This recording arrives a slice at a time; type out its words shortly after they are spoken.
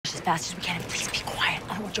fast as we can. And please be quiet.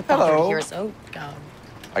 I don't want your father to hear us. Oh, God.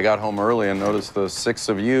 I got home early and noticed the 6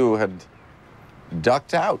 of you had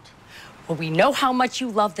ducked out. Well, we know how much you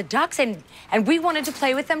love the ducks, and we wanted to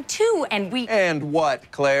play with them, too, and we... And what,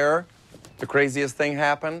 Claire? The craziest thing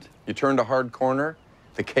happened? You turned a hard corner,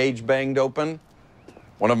 the cage banged open,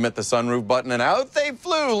 one of them hit the sunroof button, and out they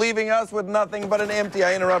flew, leaving us with nothing but an empty...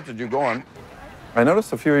 I interrupted you. Go on. I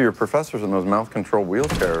noticed a few of your professors in those mouth-control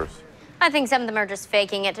wheelchairs. I think some of them are just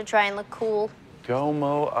faking it to try and look cool.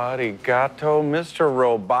 Domo arigato, Mr.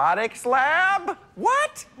 Robotics Lab?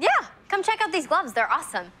 What? Yeah, come check out these gloves. They're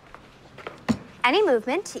awesome. Any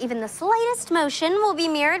movement, even the slightest motion, will be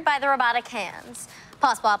mirrored by the robotic hands.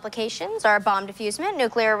 Possible applications are bomb diffusement,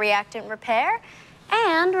 nuclear reactant repair,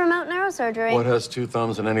 and remote neurosurgery. What has 2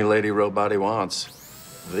 thumbs and any lady robot he wants?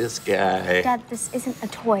 This guy. Dad, this isn't a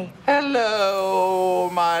toy. Hello,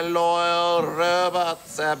 my loyal robot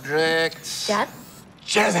subjects. Dad?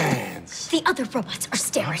 Jazz hands. The other robots are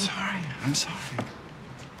staring. I'm sorry.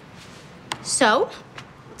 So,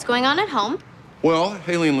 what's going on at home? Well,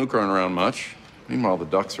 Haley and Luke aren't around much. Meanwhile, the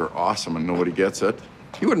ducks are awesome and nobody gets it.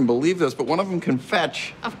 You wouldn't believe this, but one of them can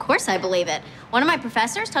fetch. Of course I believe it. One of my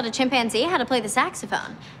professors taught a chimpanzee how to play the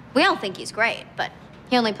saxophone. We all think he's great, but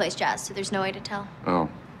he only plays jazz, so there's no way to tell. Oh.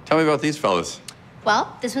 Tell me about these fellas.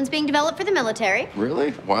 Well, this one's being developed for the military.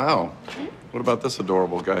 Really? Wow. What about this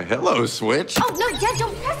adorable guy? Hello, Switch. Oh, no, Dad,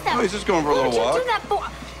 don't press that. Oh, he's just going for a little walk. What did you do that for?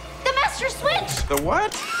 The master switch! The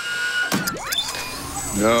what?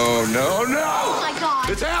 No, no, no! Oh, my God.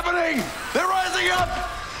 It's happening! They're rising up!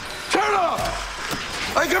 Turn off!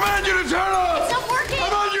 I command you to turn off! It's not working!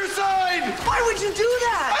 I'm on your side! Why would you do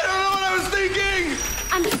that? I don't know what I was thinking!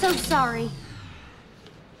 I'm so sorry.